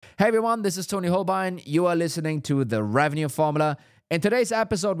Hey everyone, this is Tony Holbein. You are listening to The Revenue Formula. In today's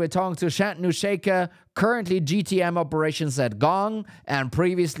episode, we're talking to Shantanu, Shekhar, currently GTM operations at Gong and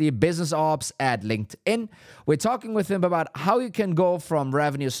previously business ops at LinkedIn. We're talking with him about how you can go from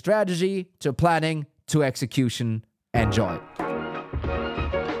revenue strategy to planning to execution. Enjoy.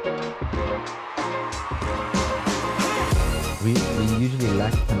 We usually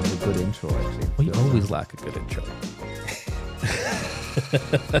lack kind of a good intro, actually. We always lack a good intro.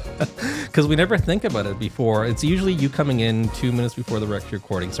 Because we never think about it before. It's usually you coming in 2 minutes before the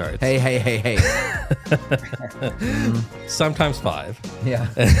recording starts. Hey. Sometimes 5. Yeah.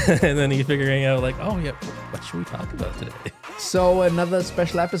 And then you figuring out like, oh yeah, what should we talk about today? So another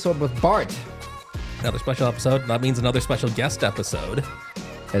special episode with Bart. Another special episode. That means another special guest episode.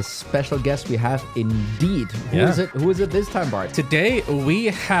 A special guest we have indeed. Yeah. Who is it this time, Bart? Today we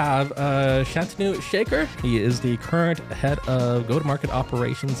have Shantanu, Shekhar. He is the current head of go-to-market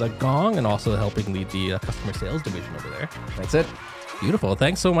operations at Gong and also helping lead the customer sales division over there. That's it. Beautiful.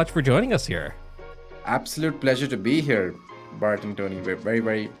 Thanks so much for joining us here. Absolute pleasure to be here, Bart and Tony. We're very,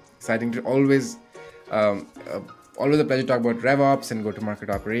 very exciting to always a pleasure to talk about RevOps and go-to-market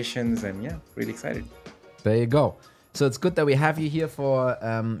operations, and yeah, really excited. There you go. So it's good that we have you here for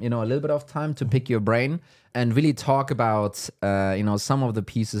a little bit of time to pick your brain and really talk about some of the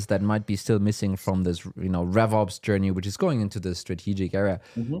pieces that might be still missing from this RevOps journey, which is going into the strategic area.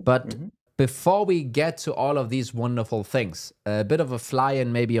 But before we get to all of these wonderful things, a bit of a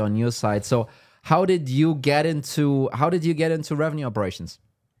fly-in maybe on your side. So how did you get into revenue operations?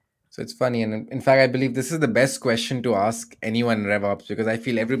 So it's funny, and in fact, I believe this is the best question to ask anyone in RevOps because I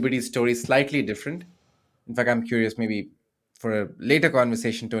feel everybody's story is slightly different. In fact, I'm curious, maybe for a later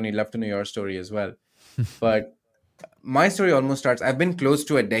conversation, Tony, I'd love to know your story as well. But my story almost starts, I've been close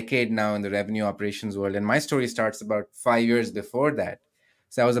to a decade now in the revenue operations world, and my story starts about 5 years before that.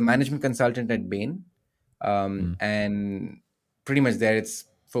 So I was a management consultant at Bain, and pretty much there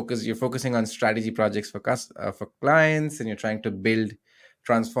you're focusing on strategy projects for clients, and you're trying to build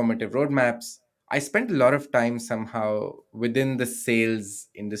transformative roadmaps. I spent a lot of time somehow within the sales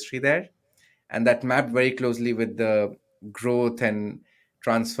industry there. And that mapped very closely with the growth and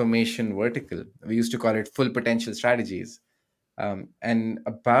transformation vertical. We used to call it full potential strategies. And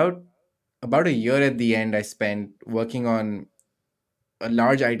about a year at the end, I spent working on a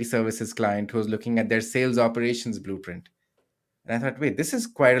large IT services client who was looking at their sales operations blueprint. And I thought, wait, this is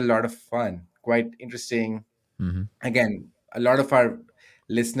quite a lot of fun, quite interesting. Again, a lot of our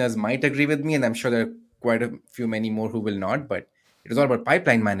listeners might agree with me, and I'm sure there are quite many more who will not, but it was all about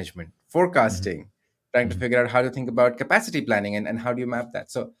pipeline management, forecasting, trying to figure out how to think about capacity planning and how do you map that.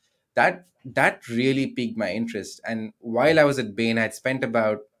 So that really piqued my interest. And while I was at Bain, I had spent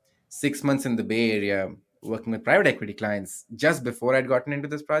about 6 months in the Bay Area working with private equity clients just before I'd gotten into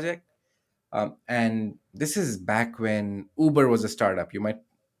this project. And this is back when Uber was a startup.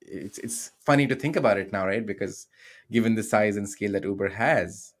 It's funny to think about it now, right? Because given the size and scale that Uber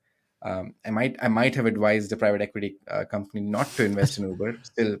has, I might have advised a private equity company not to invest in Uber.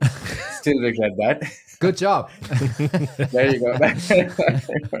 Still regret that. Good job. There you go.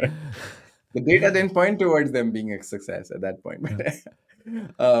 The data didn't point towards them being a success at that point.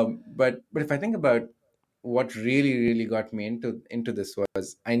 But if I think about what really got me into this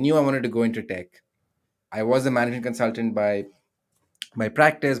was I knew I wanted to go into tech. I was a management consultant by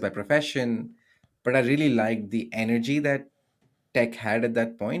practice, by profession, but I really liked the energy that tech had at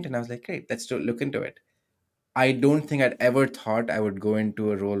that point, and I was like, great, let's look into it. I don't think I'd ever thought I would go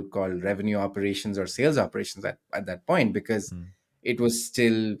into a role called revenue operations or sales operations at that point because it was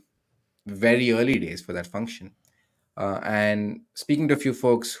still very early days for that function. And speaking to a few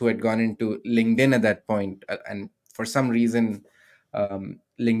folks who had gone into LinkedIn at that point, and for some reason,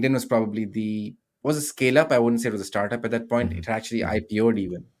 LinkedIn was probably was a scale up. I wouldn't say it was a startup at that point. It actually IPO'd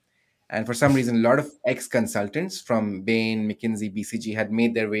even. And for some reason, a lot of ex-consultants from Bain, McKinsey, BCG had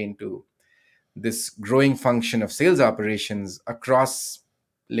made their way into this growing function of sales operations across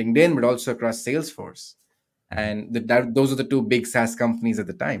LinkedIn, but also across Salesforce. And those are the two big SaaS companies at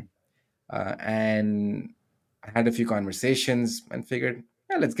the time. And I had a few conversations and figured,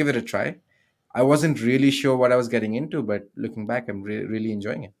 yeah, let's give it a try. I wasn't really sure what I was getting into, but looking back, I'm really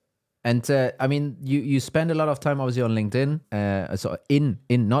enjoying it. And I mean, you spend a lot of time obviously on LinkedIn, so in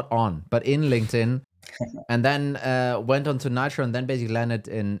not on, but in LinkedIn, and then went on to Nitro, and then basically landed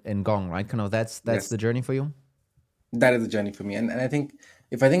in Gong, right? Kind of that's Yes. the journey for you. That is the journey for me, and I think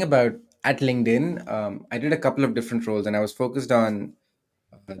if I think about at LinkedIn, I did a couple of different roles, and I was focused on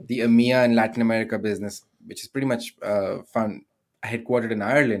the EMEA and Latin America business, which is pretty much found headquartered in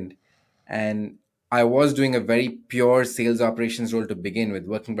Ireland, and I was doing a very pure sales operations role to begin with,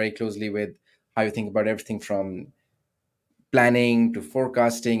 working very closely with how you think about everything from planning to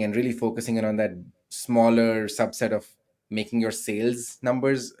forecasting and really focusing in on that smaller subset of making your sales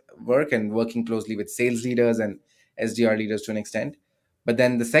numbers work and working closely with sales leaders and SDR leaders to an extent. But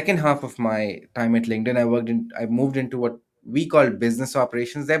then the second half of my time at LinkedIn, I moved into what we call business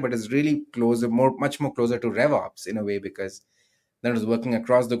operations there, but it's really closer, much more closer to RevOps in a way, because then I was working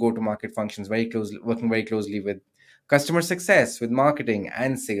across the go-to-market functions very closely, working very closely with customer success, with marketing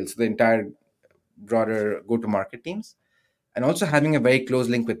and sales, the entire broader go-to-market teams, and also having a very close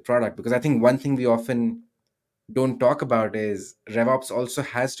link with product, because I think one thing we often don't talk about is RevOps also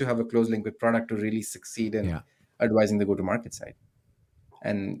has to have a close link with product to really succeed in Yeah. advising the go-to-market side.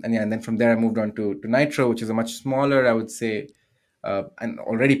 And yeah, and then from there I moved on to Nitro, which is a much smaller, I would say, an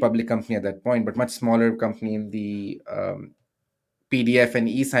already public company at that point, but much smaller company in the PDF and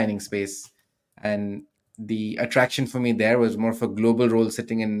e-signing space. And the attraction for me there was more of a global role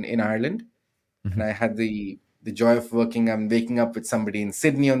sitting in Ireland, Mhm. and I had the joy of working. I'm waking up with somebody in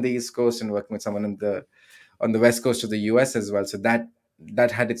Sydney on the East Coast and working with someone on the West Coast of the US as well. So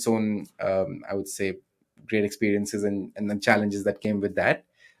that had its own, I would say, great experiences and then challenges that came with that.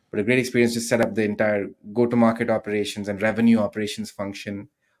 But a great experience to set up the entire go-to-market operations and revenue operations function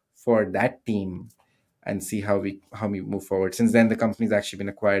for that team and see how we move forward. Since then, the company's actually been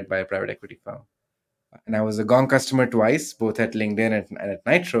acquired by a private equity firm. And I was a Gong customer twice, both at LinkedIn and at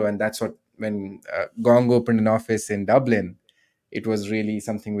Nitro. And that's what, when Gong opened an office in Dublin, it was really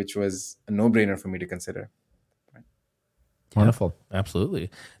something which was a no-brainer for me to consider. Yeah, Wonderful.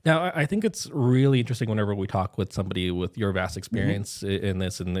 absolutely. Now, I think it's really interesting whenever we talk with somebody with your vast Mhm. experience in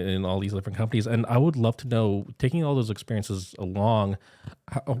this and in all these different companies. And I would love to know, taking all those experiences along,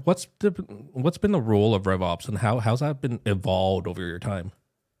 what's been the role of RevOps and how's that been evolved over your time?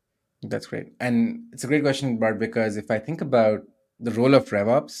 That's great. And it's a great question, Bart, because if I think about the role of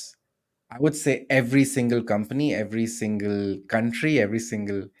RevOps, I would say every single company, every single country, every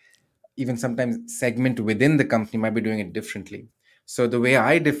single, even sometimes segment within the company might be doing it differently. So the way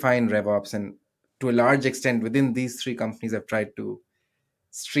I define RevOps, and to a large extent within these three companies, I've tried to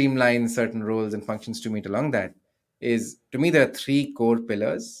streamline certain roles and functions to meet along that, is, to me, there are three core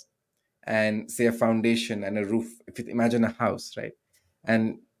pillars and, say, a foundation and a roof. If you imagine a house, right?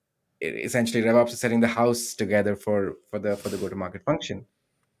 And essentially RevOps is setting the house together for the go-to-market function.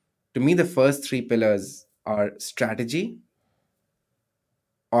 To me, the first three pillars are strategy,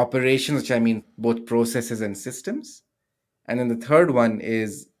 operations, which I mean both processes and systems, and then the third one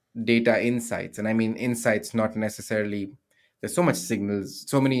is data insights. And I mean insights, not necessarily, there's so much signals,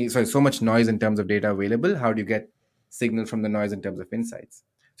 so much noise in terms of data available. How do you get signal from the noise in terms of insights?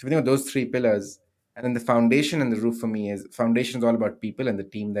 So if you think of those three pillars, and then the foundation and the roof for me is, foundation is all about people and the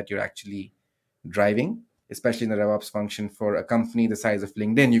team that you're actually driving, especially in the RevOps function. For a company the size of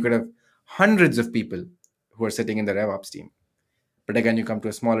LinkedIn, you could have hundreds of people who are sitting in the RevOps team. But again, you come to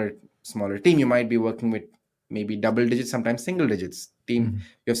a smaller team, you might be working with maybe double digits, sometimes single digits team. Mhm.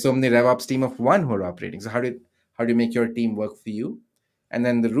 You have so many RevOps team of one who are operating. So how do you make your team work for you? And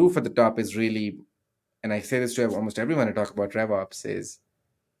then the roof at the top is really, and I say this to almost everyone I talk about RevOps, is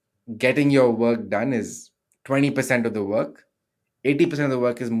getting your work done is 20% of the work. 80% of the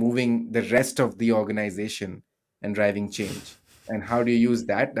work is moving the rest of the organization and driving change. And how do you use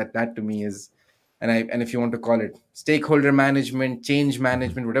that to me is, and if you want to call it stakeholder management, change Mhm.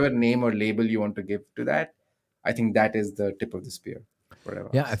 management, whatever name or label you want to give to that, I think that is the tip of the spear for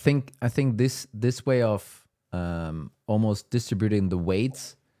Yeah, DevOps. I think this way of almost distributing the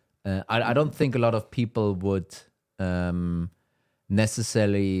weights, I don't think a lot of people would um,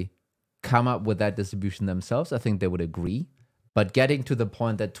 necessarily come up with that distribution themselves. I think they would agree. But getting to the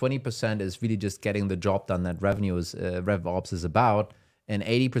point that 20% is really just getting the job done that RevOps is about, and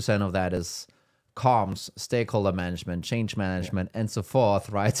 80% of that is comms, stakeholder management, change Yeah. management, and so forth,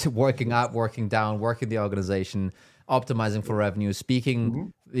 right? Working Yes. up, working down, working the organization, optimizing for revenue,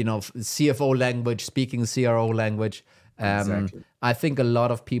 speaking, Mhm. CFO language, speaking CRO language. Exactly. I think a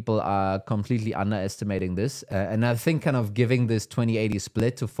lot of people are completely underestimating this. And I think kind of giving this 20/80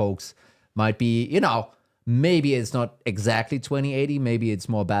 split to folks might be, maybe it's not exactly 20/80, maybe it's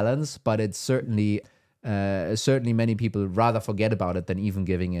more balanced, but it's certainly many people rather forget about it than even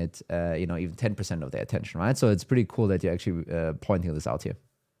giving it, even 10% of their attention, right? So it's pretty cool that you're actually pointing this out here.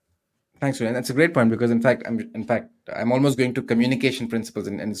 Thanks, Julian. That's a great point, because in fact I'm almost going to communication principles,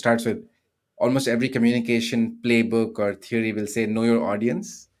 and it starts with almost every communication playbook or theory will say know your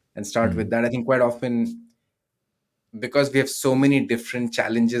audience and start with Mhm. that. I think quite often, because we have so many different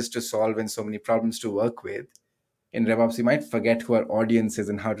challenges to solve and so many problems to work with in RevOps, we might forget who our audience is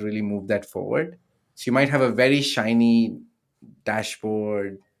and how to really move that forward. So you might have a very shiny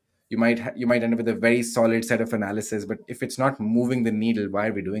dashboard. You might end up with a very solid set of analysis, but if it's not moving the needle, why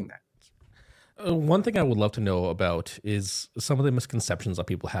are we doing that? One thing I would love to know about is some of the misconceptions that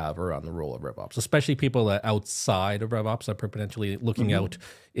people have around the role of RevOps, especially people that outside of RevOps are potentially looking Mhm. out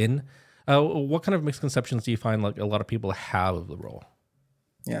in. What kind of misconceptions do you find like a lot of people have of the role?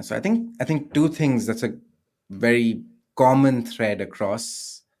 Yeah, so I think two things that's a very common thread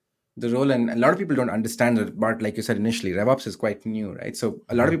across the role, and a lot of people don't understand it. But like you said initially, RevOps is quite new, right? So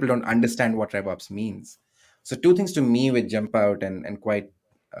a lot of Mhm. people don't understand what RevOps means. So two things to me which jump out and quite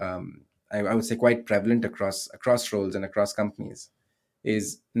I would say quite prevalent across roles and across companies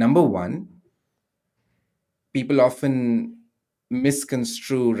is number one, people often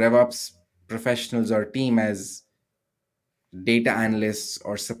misconstrue RevOps professionals or team as data analysts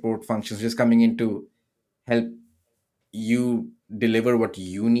or support functions just coming in to help you deliver what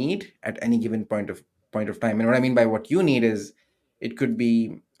you need at any given point of time. And what I mean by what you need is it could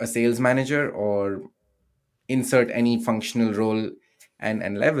be a sales manager or insert any functional role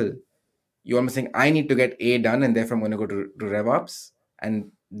and level. You almost think I need to get A done, and therefore I'm going to go to RevOps,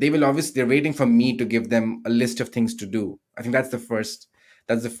 and they're waiting for me to give them a list of things to do. I think that's the first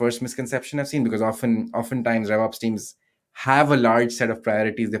misconception I've seen, because oftentimes RevOps teams have a large set of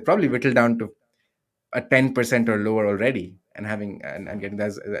priorities. They're probably whittled down to a 10% or lower already, and getting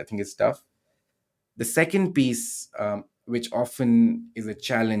that I think is tough. The second piece, which often is a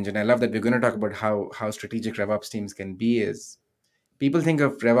challenge, and I love that we're going to talk about how strategic RevOps teams can be, is people think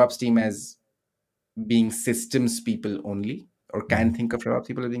of RevOps team as being systems people only, or can Mhm. think of RevOps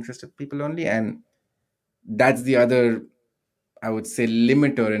people as being system people only. And that's the other, I would say,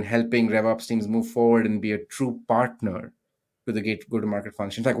 limiter in helping RevOps teams move forward and be a true partner to the go-to-market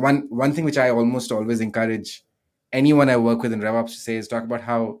function. In fact, one thing which I almost always encourage anyone I work with in RevOps to say is talk about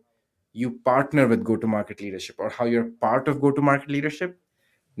how you partner with go-to-market leadership, or how you're part of go-to-market leadership,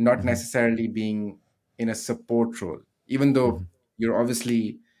 not Mhm. necessarily being in a support role. Even though Mhm.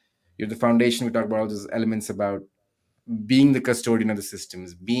 you're the foundation, we talk about all those elements about being the custodian of the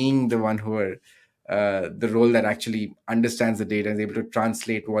systems, being the one who are the role that actually understands the data and is able to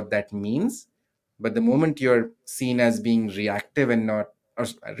translate what that means. But the moment you're seen as being reactive and not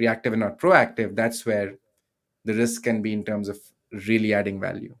proactive, that's where the risk can be in terms of really adding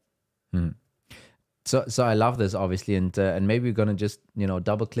value. Mhm. So I love this obviously, and maybe we're gonna just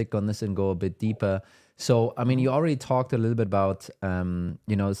double click on this and go a bit deeper. So I mean, you already talked a little bit about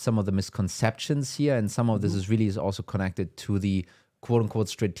some of the misconceptions here, and some of this Mhm. is also connected to the quote unquote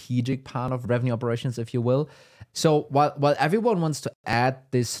strategic part of revenue operations, if you will. So while everyone wants to add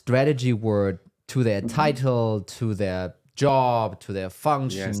this strategy word to their Mhm. title, to their job, to their Yes.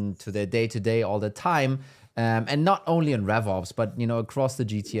 function, to their day to day all the time. And not only in RevOps, but across the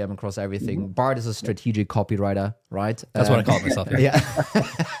GTM, across everything. Mhm. Bart is a Yep. strategic copywriter, right? That's what I call it myself. Yeah.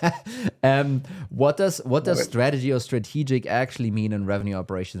 Yeah. What does Love it. strategy or strategic actually mean in revenue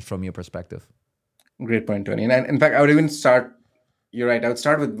operations from your perspective? Great point, Tony. And in fact, I would even start. You're right. I would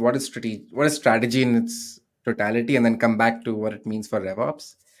start with what is strategy in its totality, and then come back to what it means for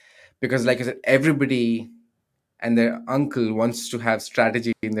RevOps. Because, like I said, everybody and their uncle wants to have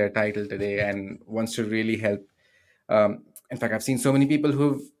strategy in their title today and wants to really help. In fact, I've seen so many people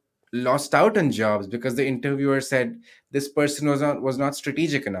who've lost out on jobs because the interviewer said this person was not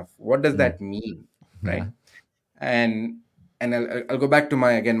strategic enough. What does Mm, that mean, yeah. right? And I'll go back to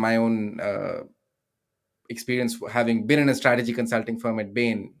my own experience having been in a strategy consulting firm at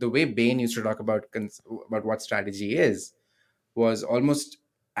Bain. The way Bain used to talk about what strategy is was almost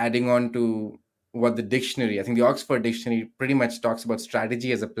adding on to what the dictionary, I think the Oxford Dictionary, pretty much talks about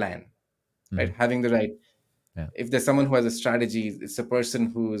strategy as a plan, right? Mm, Having the right, yeah. if there's someone who has a strategy, it's a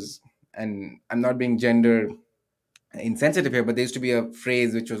person who's, and I'm not being gender insensitive here, but there used to be a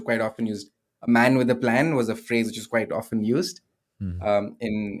phrase which was quite often used. A man with a plan was a phrase which is quite often used Mm,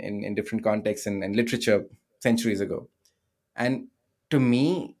 in different contexts and literature centuries ago. And to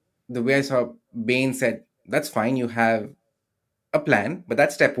me, the way I saw Bain said, that's fine, you have a plan, but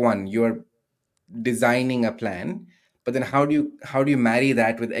that's step one. You're designing a plan, but then how do you marry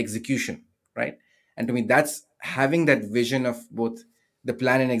that with execution, right? And to me, that's having that vision of both the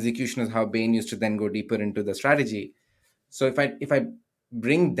plan and execution is how Bain used to then go deeper into the strategy. So if I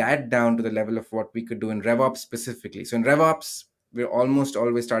bring that down to the level of what we could do in RevOps specifically. So in RevOps, we're almost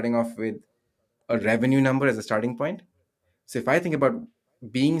always starting off with a revenue number as a starting point. So if I think about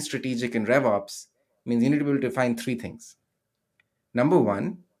being strategic in RevOps, means you need to be able to find three things. Number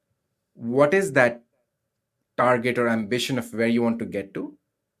one, what is that target or ambition of where you want to get to?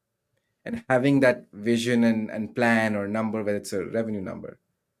 And having that vision and plan or number, whether it's a revenue number.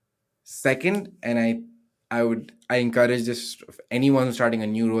 Second, and I encourage this, anyone who's starting a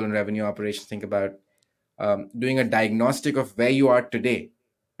new role in revenue operations, think about doing a diagnostic of where you are today,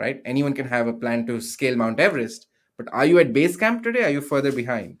 right? Anyone can have a plan to scale Mount Everest, but are you at base camp today? Are you further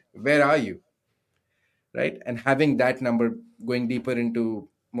behind? Where are you, right? And having that number, going deeper into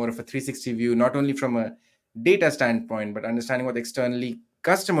more of a 360 view, not only from a data standpoint, but understanding what externally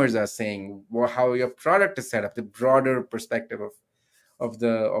customers are saying, how your product is set up, the broader perspective of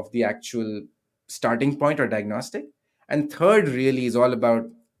the actual starting point or diagnostic. And third really is all about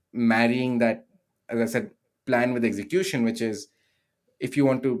marrying that, as I said, plan with execution, which is, if you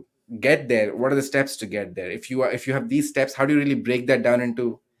want to get there, what are the steps to get there? If you have these steps, how do you really break that down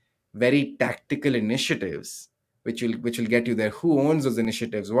into very tactical initiatives which will get you there? Who owns those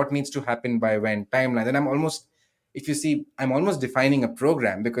initiatives? What needs to happen by when? Timeline. And if you see, I'm almost defining a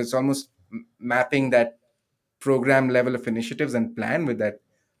program, because it's almost mapping that program level of initiatives and plan with that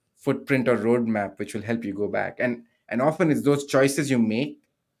footprint or roadmap, which will help you go back. And often it's those choices you make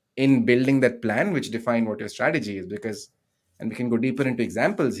in building that plan which define what your strategy is. Because, and we can go deeper into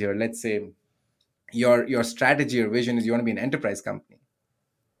examples here. Let's say your strategy or vision is you want to be an enterprise company,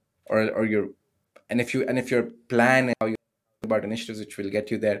 or your and if your plan and how you about initiatives which will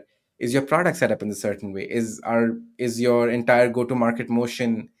get you there, is your product set up in a certain way? Is your entire go to market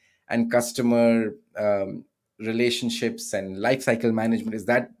motion and customer relationships and life cycle management, is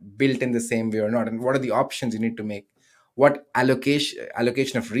that built in the same way or not? And what are the options you need to make? What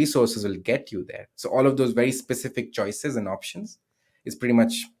allocation of resources will get you there? So all of those very specific choices and options is pretty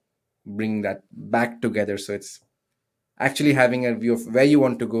much bring that back together. So it's actually having a view of where you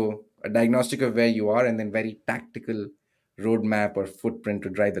want to go, a diagnostic of where you are, and then very tactical roadmap or footprint to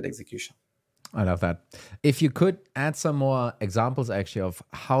drive that execution. I love that. If you could add some more examples actually of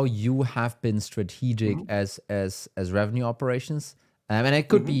how you have been strategic Mhm. as revenue operations. And it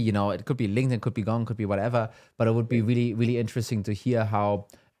could be, Mhm. it could be LinkedIn, could be Gong, could be whatever, but it would be Great. really, really interesting to hear how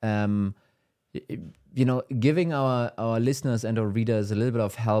um giving our listeners and our readers a little bit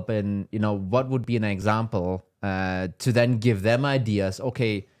of help in, what would be an example to then give them ideas.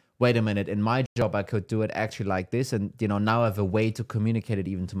 Okay, wait a minute, in my job, I could do it actually like this. And, now I have a way to communicate it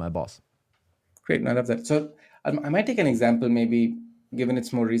even to my boss. Great. No, I love that. So I might take an example, maybe given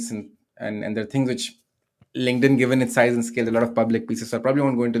it's more recent, and there are things which LinkedIn, given its size and scale, a lot of public pieces. So I probably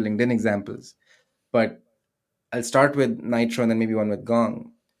won't go into LinkedIn examples, but I'll start with Nitro and then maybe one with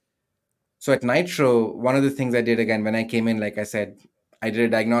Gong. So at Nitro, one of the things I did, again, when I came in, like I said, I did a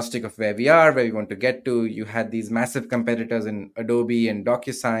diagnostic of where we are, where we want to get to. You had these massive competitors in Adobe and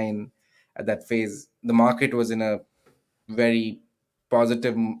DocuSign at that phase. The market was in a very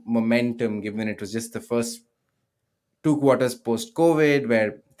positive momentum, given it was just the first 2 quarters post COVID,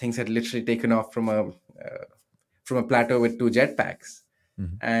 where things had literally taken off from a plateau with two jetpacks.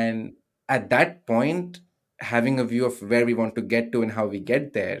 Mhm. And at that point, having a view of where we want to get to and how we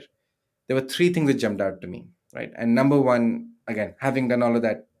get there were three things that jumped out to me, right? And number one, again, having done all of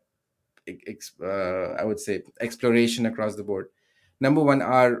that, I would say, exploration across the board. Number one,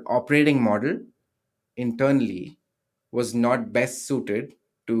 our operating model internally was not best suited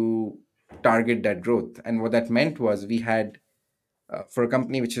to target that growth. And what that meant was, we had, for a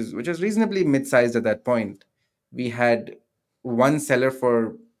company which is reasonably mid-sized at that point, we had one seller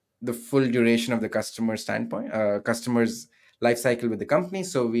for the full duration of the customer's life cycle with the company.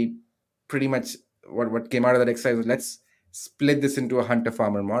 So we pretty much, what came out of that exercise was, let's split this into a hunter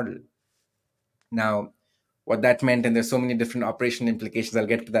farmer model. Now, what that meant, and there's so many different operational implications, I'll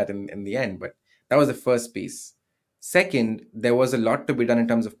get to that in the end, but that was the first piece. Second, there was a lot to be done in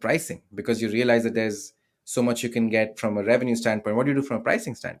terms of pricing, because you realize that there's so much you can get from a revenue standpoint. What do you do from a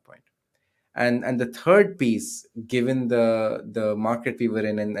pricing standpoint? And the third piece, given the market we were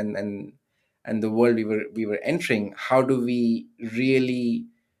in, and the world we were entering, how do we really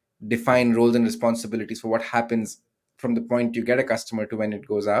define roles and responsibilities for what happens from the point you get a customer to when it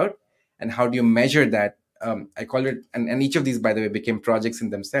goes out? And how do you measure that? I call it, and each of these, by the way, became projects in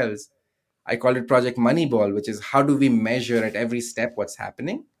themselves. I call it Project Moneyball, which is, how do we measure at every step what's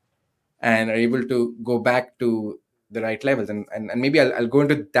happening, and are able to go back to the right levels? And maybe I'll go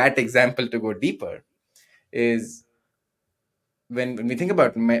into that example to go deeper. Is, when we think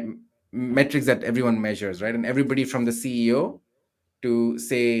about metrics that everyone measures, right? And everybody from the CEO to,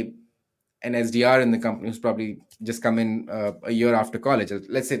 say, an SDR in the company who's probably just come in a year after college.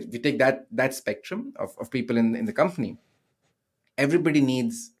 Let's say we take that spectrum of people in the company. Everybody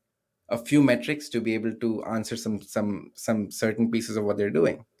needs a few metrics to be able to answer some certain pieces of what they're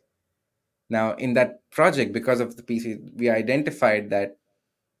doing. Now, in that project, because of the piece, we identified that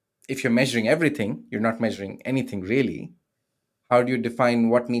if you're measuring everything, you're not measuring anything really. How do you define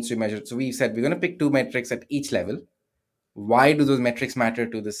what needs to be measured? So we said we're going to pick two metrics at each level. Why do those metrics matter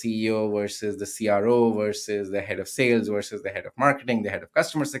to the CEO versus the CRO versus the head of sales versus the head of marketing, the head of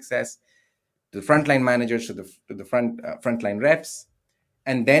customer success, to the frontline managers, to the frontline reps,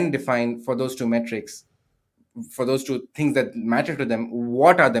 and then define for those two metrics, for those two things that matter to them,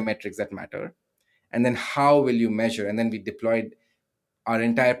 what are the metrics that matter, and then how will you measure? And then we deployed our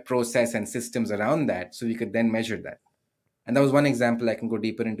entire process and systems around that so we could then measure that. And that was one example. I can go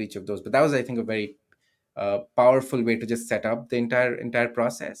deeper into each of those, but that was, I think, a very powerful way to just set up the entire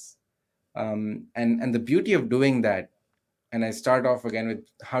process. And the beauty of doing that, and I start off again with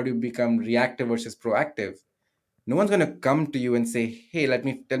how do you become reactive versus proactive. No one's going to come to you and say, hey,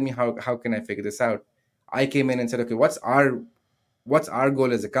 tell me how can I figure this out. I came in and said, okay, what's our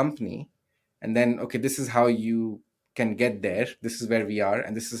goal as a company, and then, okay, this is how you can get there, this is where we are,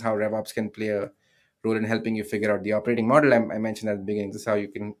 and this is how RevOps can play a role in helping you figure out the operating model I mentioned at the beginning. This is how you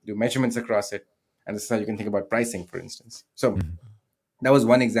can do measurements across it, and this is how you can think about pricing, for instance. So that was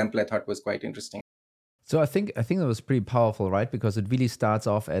one example I thought was quite interesting. So I think that was pretty powerful, right? Because it really starts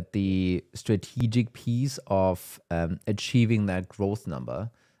off at the strategic piece of achieving that growth number,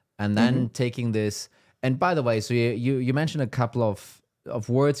 and then taking this. And by the way, so you mentioned a couple of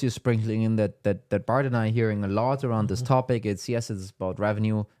words you're sprinkling in that Bart and I are hearing a lot around this topic. It's about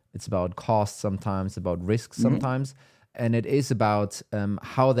revenue, it's about cost sometimes, about risk sometimes, and it is about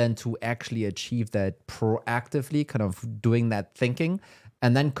how then to actually achieve that proactively, kind of doing that thinking,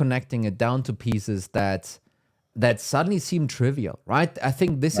 and then connecting it down to pieces that suddenly seem trivial, right? I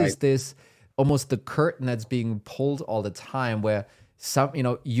think this is Right. this almost the curtain that's being pulled all the time, where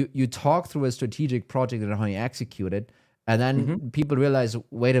you talk through a strategic project and how you execute it, and then people realize,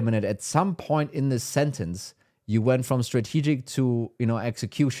 wait a minute, at some point in this sentence, you went from strategic to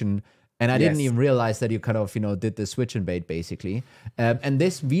execution, and I didn't Yes. even realize that you kind of did the switch and bait basically, and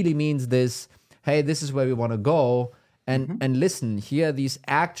this really means this. Hey, this is where we want to go, and listen, here are these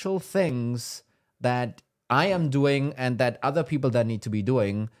actual things that I am doing and that other people that need to be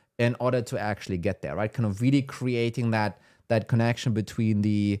doing in order to actually get there, right? Kind of really creating that connection between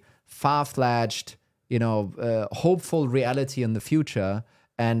the far-fetched, hopeful reality in the future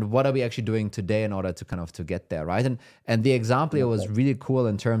and what are we actually doing today in order to kind of to get there, right? And the example here Love was that. really cool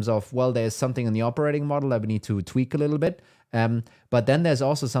in terms of, well, there's something in the operating model that we need to tweak a little bit. But then there's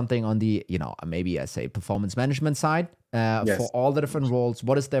also something on the, maybe I say performance management side, for Yes. all the different roles.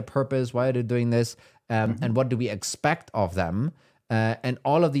 What is their purpose? Why are they doing this? And what do we expect of them? And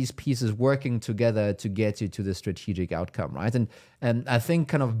all of these pieces working together to get you to the strategic outcome, right? And I think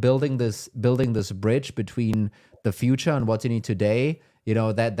kind of building this bridge between the future and what you need today,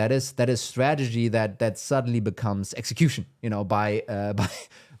 that is strategy that suddenly becomes execution, by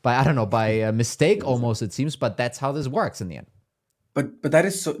by I don't know, by a mistake almost, it seems, but that's how this works in the end. But that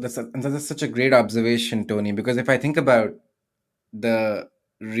is that's such a great observation, Tony, because if I think about the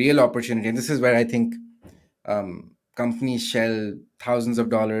real opportunity, and this is where I think companies shell thousands of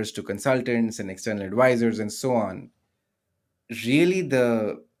dollars to consultants and external advisors and so on. Really,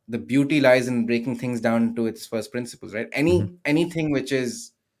 the beauty lies in breaking things down to its first principles, right? Anything which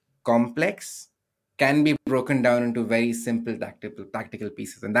is complex can be broken down into very simple tactical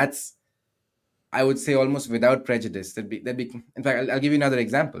pieces, and that's, I would say, almost without prejudice. That be in fact, I'll give you another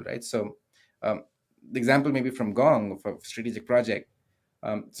example, right? So um, the example maybe from Gong for strategic project.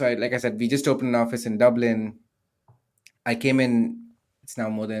 Like I said, we just opened an office in Dublin. I came in, it's now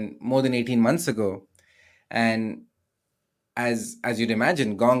more than 18 months ago, and as you'd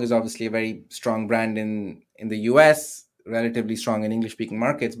imagine, Gong is obviously a very strong brand in the US, relatively strong in English speaking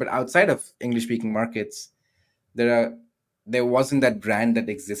markets, but outside of English speaking markets, there are there wasn't that brand that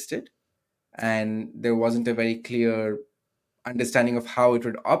existed, and there wasn't a very clear understanding of how it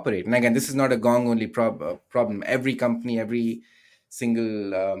would operate. And again, this is not a Gong only problem. Every company,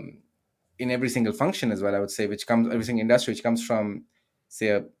 single in every single function as well, I would say, which comes every single industry which comes from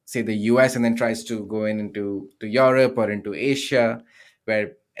say the US and then tries to go into Europe or into Asia,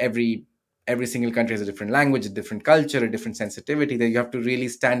 where every single country has a different language, a different culture, a different sensitivity, that you have to really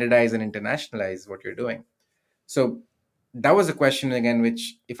standardize and internationalize what you're doing. So that was a question again,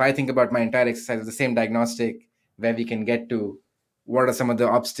 which, if I think about my entire exercise of the same diagnostic, where we can get to what are some of the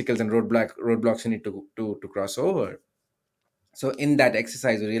obstacles and roadblocks we need to cross over. So in that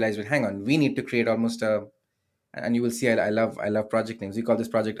exercise, we realized, well, hang on, we need to create almost a, and you will see, I love project names. We call this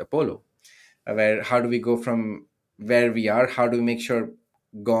project Apollo, where how do we go from where we are? How do we make sure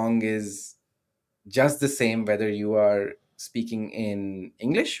Gong is just the same, whether you are speaking in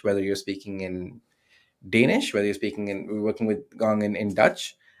English, whether you're speaking in Danish, whether you're speaking in, we're working with Gong in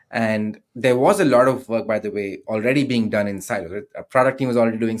Dutch, And there was a lot of work, by the way, already being done in silos. A product team was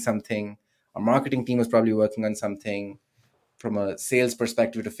already doing something. A marketing team was probably working on something from a sales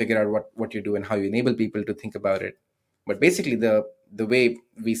perspective to figure out what you do and how you enable people to think about it. But basically, the way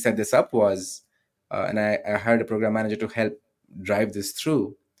we set this up was, and I hired a program manager to help drive this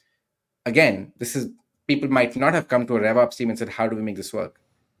through. Again, this is, people might not have come to a RevOps team and said, "How do we make this work?"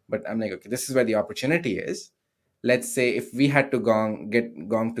 But I'm like, okay, this is where the opportunity is. Let's say if we had to get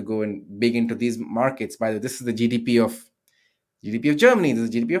Gong to go and big into these markets. By the way, this is the GDP of Germany, this is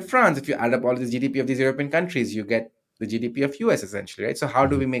the GDP of France. If you add up all the GDP of these European countries, you get the GDP of US essentially, right? So how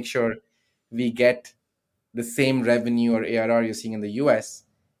do we make sure we get the same revenue or ARR you're seeing in the US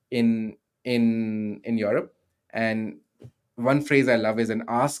in in Europe? And one phrase I love is, an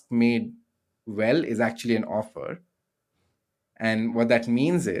ask made well is actually an offer. And what that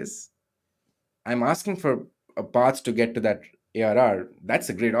means is, I'm asking for a path to get to that ARR. That's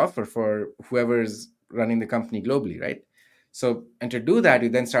a great offer for whoever's running the company globally, right? So, and to do that, you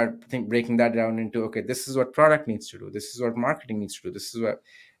then start breaking that down into, okay, this is what product needs to do. This is what marketing needs to do. This is what,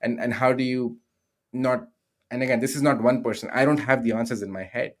 and how do you not, and again, this is not one person. I don't have the answers in my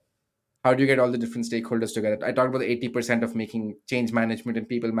head. How do you get all the different stakeholders together? I talked about the 80% of making change management and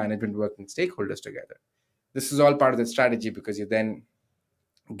people management working stakeholders together. This is all part of the strategy, because you then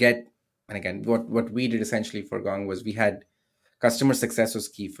get, and again, what we did essentially for Gong was, we had customer success was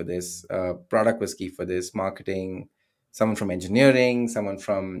key for this, product was key for this, marketing, someone from engineering, someone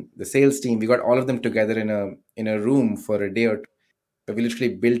from the sales team. We got all of them together in a room for a day or two, where we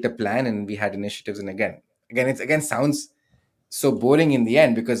literally built a plan and we had initiatives. And again, it's again sounds so boring in the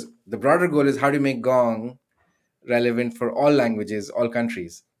end, because the broader goal is, how do you make Gong relevant for all languages, all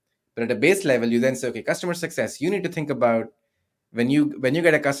countries? But at a base level, you then say, okay, customer success, you need to think about, when you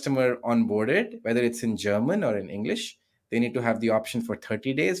get a customer onboarded, whether it's in German or in English, they need to have the option for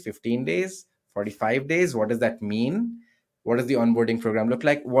 30 days, 15 days, 45 days. What does that mean? What does the onboarding program look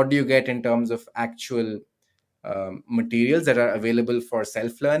like? What do you get in terms of actual materials that are available for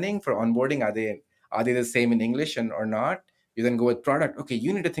self-learning, for onboarding? Are they the same in English and or not? You then go with product. Okay,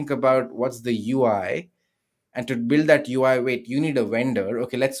 you need to think about what's the UI, and to build that UI, wait, you need a vendor.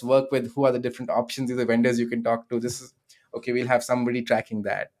 Okay, let's work with who are the different options of the vendors you can talk to. This is, okay, we'll have somebody tracking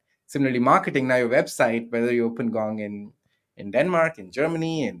that. Similarly, marketing, now your website, whether you open Gong in Denmark, in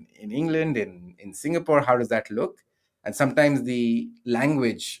Germany, in England, in Singapore, how does that look? And sometimes the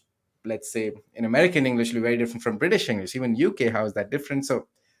language, let's say in American English, will be very different from British English. Even UK, how is that different? So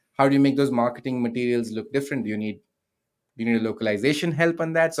how do you make those marketing materials look different? Do you need a localization help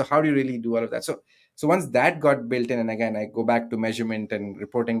on that? So how do you really do all of that? So once that got built in, and again, I go back to measurement and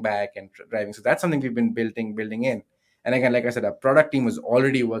reporting back and driving. So that's something we've been building in. And again, like I said, our product team was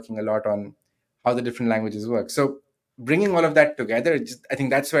already working a lot on how the different languages work. So bringing all of that together, I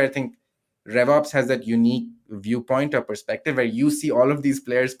think that's where I think RevOps has that unique viewpoint or perspective, where you see all of these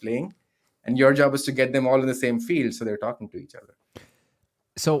players playing, and your job is to get them all in the same field so they're talking to each other.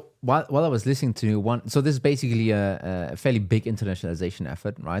 So while I was listening to one, so this is basically a fairly big internationalization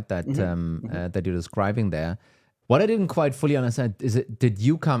effort, right? That you're describing there. What I didn't quite fully understand is, did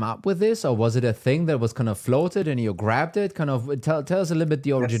you come up with this, or was it a thing that was kind of floated and you grabbed it? Kind of tell us a little bit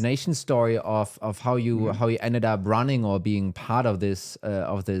the Yes. origination story of how you ended up running or being part of this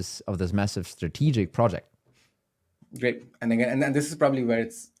massive strategic project. Great. And again, and this is probably where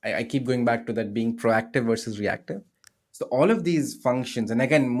I keep going back to that being proactive versus reactive. So all of these functions, and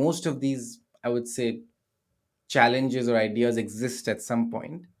again, most of these, I would say, challenges or ideas exist at some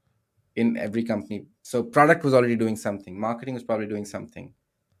point in every company. So product was already doing something, marketing was probably doing something,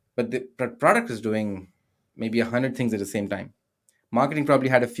 but the product was doing maybe 100 things at the same time. Marketing probably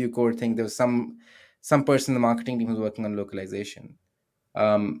had a few core things. There was some person in the marketing team who was working on localization.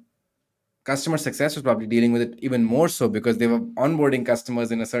 Um, Customer success was probably dealing with it even more so, because they were onboarding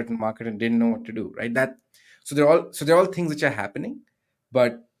customers in a certain market and didn't know what to do, right? That, so they're all things which are happening.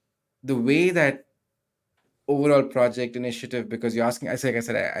 But the way that overall project initiative, because you're asking,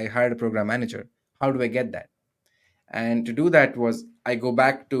 I hired a program manager, how do I get that? And to do that was, I go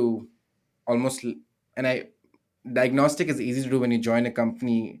back to almost, and I diagnostic is easy to do when you join a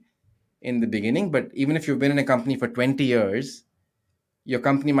company in the beginning, but even if you've been in a company for 20 years, your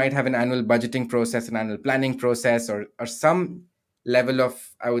company might have an annual budgeting process, an annual planning process, or some level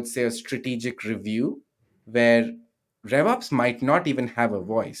of, I would say, a strategic review, where RevOps might not even have a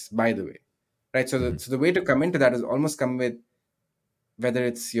voice, by the way, right? So the way to come into that is almost come with, whether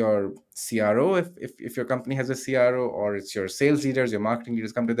it's your CRO, if your company has a CRO, or it's your sales leaders, your marketing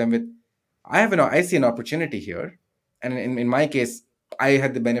leaders, come to them with, I see an opportunity here. And in my case, I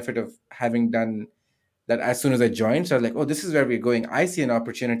had the benefit of having done that as soon as I joined, so I was like, oh, this is where we're going. I see an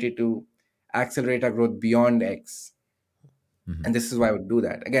opportunity to accelerate our growth beyond X. And this is why I would do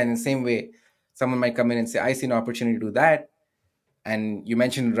that. Again, in the same way, someone might come in and say, I see an opportunity to do that. And you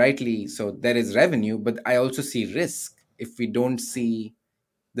mentioned rightly, so there is revenue, but I also see risk if we don't see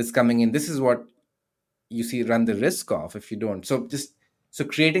this coming in. This is what you see run the risk of if you don't. So just so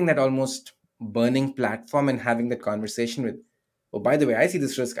creating that almost burning platform and having that conversation with, oh, by the way, I see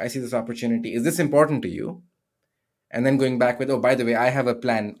this risk, I see this opportunity. Is this important to you? And then going back with, oh, by the way, I have a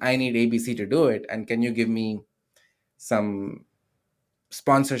plan. I need ABC to do it. And can you give me some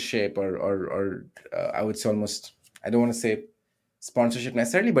sponsorship or I would say almost, I don't want to say sponsorship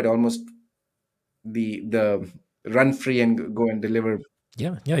necessarily, but almost the run free and go and deliver.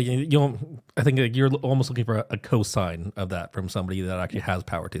 Yeah. You don't, I think like, you're almost looking for a cosign of that from somebody that actually has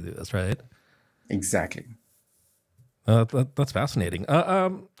power to do this, right? Exactly. That's fascinating.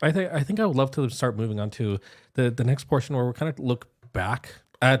 I think I would love to start moving on to the next portion where we kind of look back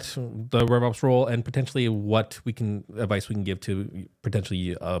at the RevOps role and potentially what advice we can give to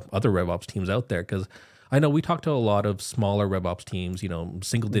potentially other RevOps teams out there. Because I know we talk to a lot of smaller RevOps teams,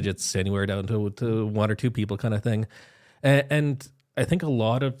 single digits, anywhere down to one or two people kind of thing, and I think a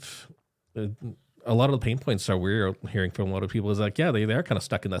lot of the pain points are we're hearing from a lot of people is like, yeah, they are kind of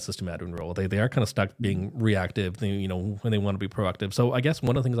stuck in that system admin role. They are kind of stuck being reactive, when they want to be proactive. So I guess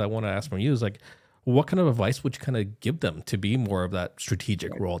one of the things I want to ask from you is like, what kind of advice would you kind of give them to be more of that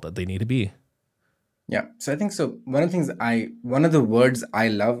strategic role that they need to be? Yeah. So I think so. One of the words I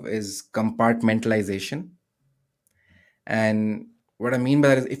love is compartmentalization. And what I mean by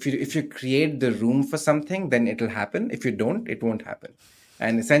that is if you create the room for something, then it'll happen. If you don't, it won't happen.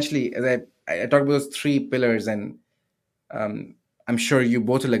 And essentially, as I talked about those three pillars, and I'm sure you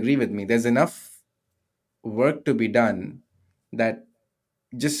both will agree with me. There's enough work to be done that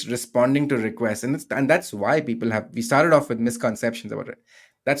just responding to requests, and that's why people have. We started off with misconceptions about it.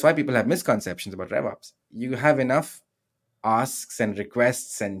 That's why people have misconceptions about RevOps. You have enough asks and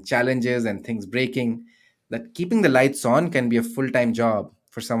requests and challenges and things breaking that keeping the lights on can be a full-time job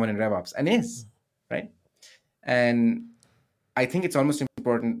for someone in RevOps, and is, right? And I think it's almost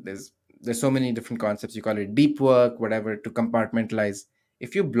important. There's so many different concepts. You call it deep work, whatever, to compartmentalize.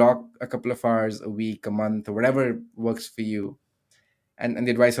 If you block a couple of hours a week, a month, or whatever works for you, and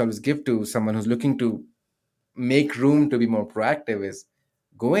the advice I always give to someone who's looking to make room to be more proactive is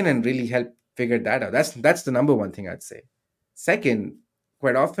go in and really help figure that out. That's the number one thing I'd say. Second,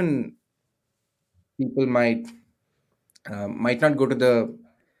 quite often people might not go to the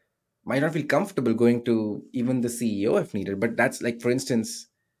might not feel comfortable going to even the CEO if needed. But that's like, for instance,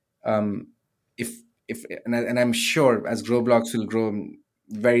 um, if I'm sure as Growblocks will grow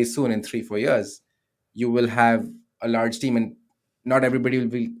very soon in 3-4 years, you will have a large team, and not everybody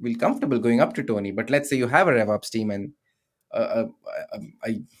will comfortable going up to Tony. But let's say you have a RevOps team, and a,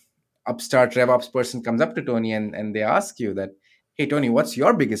 a upstart RevOps person comes up to Tony, and they ask you that, hey Tony, what's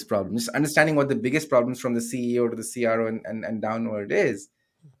your biggest problem? Just understanding what the biggest problems from the CEO to the CRO and downward is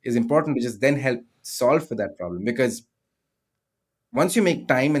important to just then help solve for that problem. Because once you make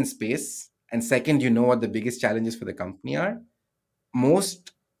time and space, and second, you know what the biggest challenges for the company are,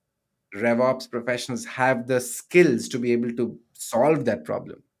 most RevOps professionals have the skills to be able to solve that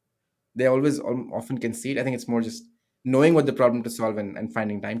problem. They always often can see it. I think it's more just knowing what the problem to solve, and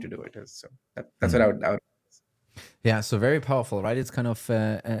finding time to do it is. So that's what I would. Yeah, so very powerful, right? It's kind of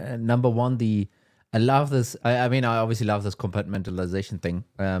number one. I love this. I mean, I obviously love this compartmentalization thing.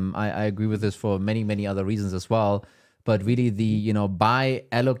 I agree with this for many many other reasons as well. But really, by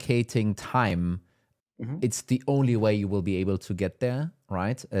allocating time, Mhm. it's the only way you will be able to get there,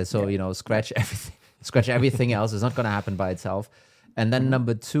 right? So Yeah. scratch everything, scratch everything else. It's not going to happen by itself. And then Mhm.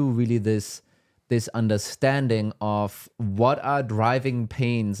 number two, really this understanding of what are driving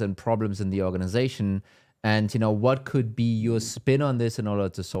pains and problems in the organization, and what could be your spin on this in order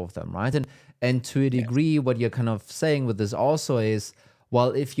to solve them, right? And to a Yes. degree, what you're kind of saying with this also is, well,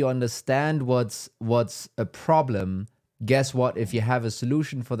 if you understand what's a problem, guess what? If you have a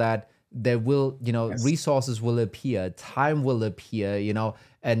solution for that, there will, Yes. resources will appear, time will appear,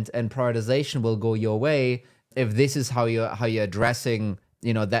 and prioritization will go your way if this is how you're addressing,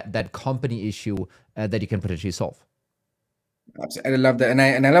 that company issue that you can potentially solve. Absolutely. I love that,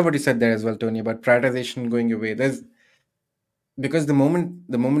 and I love what you said there as well, Tony, about prioritization going your way. There's because the moment,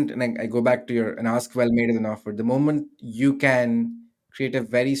 and I go back to your and ask well made is an offer. The moment you can create a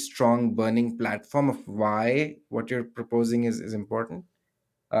very strong burning platform of why what you're proposing is important.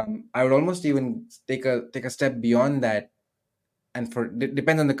 I would almost even take a step beyond that, and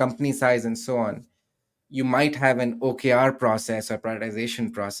depends on the company size and so on. You might have an OKR process or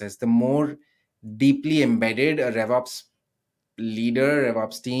prioritization process. The more deeply embedded a RevOps leader,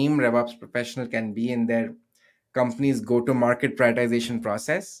 RevOps team, RevOps professional can be in their company's go-to-market prioritization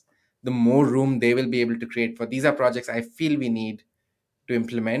process, the more room they will be able to create for these are projects I feel we need to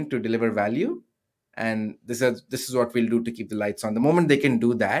implement to deliver value, and this is what we'll do to keep the lights on. The moment they can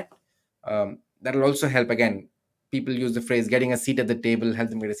do that, that'll also help. Again, people use the phrase getting a seat at the table, help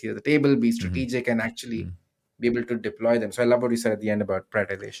them get a seat at the table, be strategic, and actually be able to deploy them. So I love what you said at the end about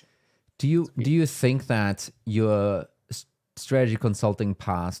prioritization. Do you think that your strategy consulting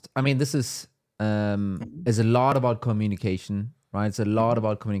past? I mean, this is a lot about communication, right? It's a lot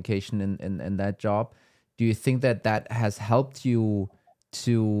about communication in that job. Do you think that that has helped you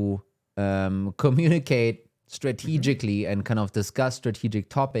to communicate strategically and kind of discuss strategic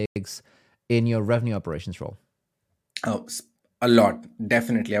topics in your revenue operations role? Oh, a lot,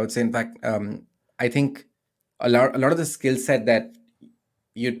 definitely. I would say, in fact, I think a lot of the skill set that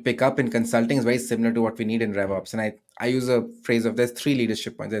you'd pick up in consulting is very similar to what we need in RevOps. And I use a phrase of there's 3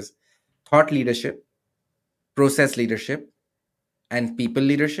 leadership points. There's thought leadership, process leadership, and people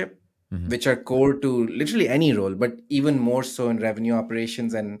leadership, which are core to literally any role, but even more so in revenue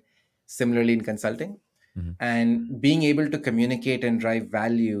operations and similarly in consulting. And being able to communicate and drive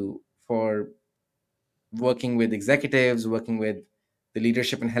value for working with executives, working with the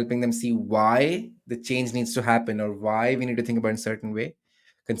leadership and helping them see why the change needs to happen or why we need to think about it in a certain way.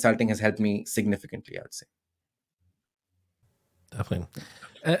 Consulting has helped me significantly, I would say. Definitely.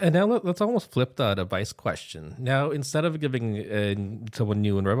 And now let's almost flip that advice question. Now, instead of giving someone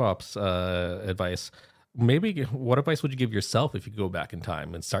new in RevOps advice, maybe what advice would you give yourself if you go back in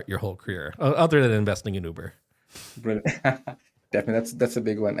time and start your whole career, other than investing in Uber? Brilliant. Definitely, that's a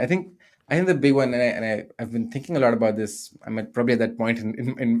big one. I think the big one, and I've been thinking a lot about this. I'm probably at that point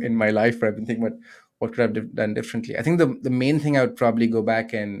in my life where I've been thinking about what could I have done differently. I think the main thing I would probably go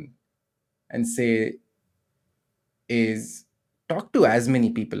back and say is talk to as many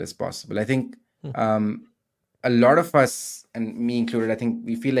people as possible. I think a lot of us, and me included, I think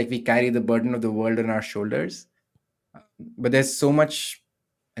we feel like we carry the burden of the world on our shoulders. But there's so much,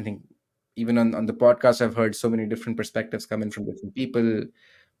 I think, even on the podcast, I've heard so many different perspectives come in from different people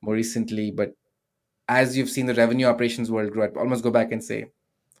more recently. But as you've seen the revenue operations world grow, I'd almost go back and say,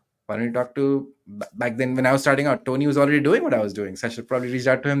 why don't you talk to, back then when I was starting out, Tony was already doing what I was doing. So I should probably reach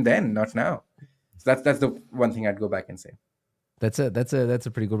out to him then, not now. So that's the one thing I'd go back and say. That's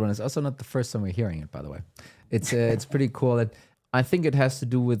a pretty good one. It's also not the first time we're hearing it, by the way. It's pretty cool. That I think it has to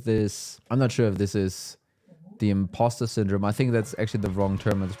do with this. I'm not sure if this is the imposter syndrome. I think that's actually the wrong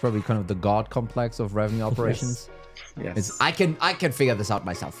term. It's probably kind of the God complex of revenue operations. Yes. It's I can figure this out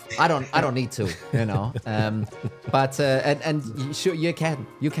myself. I don't need to, you know. But sure you can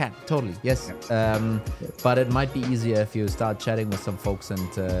totally, yes. But it might be easier if you start chatting with some folks and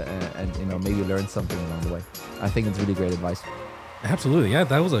you know, maybe learn something along the way. I think it's really great advice. Absolutely, yeah.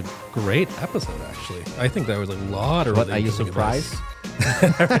 That was a great episode, actually. I think there was a lot of. What, are you surprised?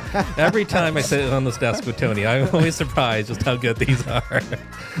 Every time I sit on this desk with Tony, I'm always surprised just how good these are.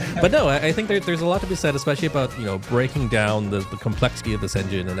 But no, I think there's a lot to be said, especially about, you know, breaking down the complexity of this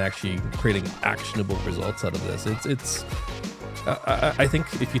engine and actually creating actionable results out of this. It's I think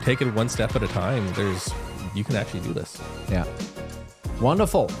if you take it one step at a time, you can actually do this. Yeah,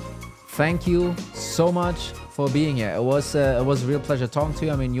 wonderful. Thank you so much for being here. It was a real pleasure talking to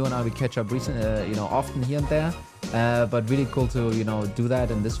you. I mean, you and I, we catch up recently, you know, often here and there. But really cool to, you know, do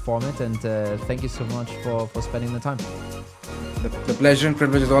that in this format. And thank you so much for spending the time. The pleasure and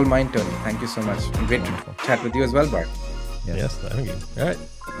privilege is all mine, Tony. Thank you so much. And great to chat with you as well, Bart. Yes. Yes, thank you. All right.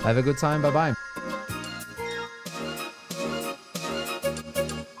 Have a good time. Bye-bye.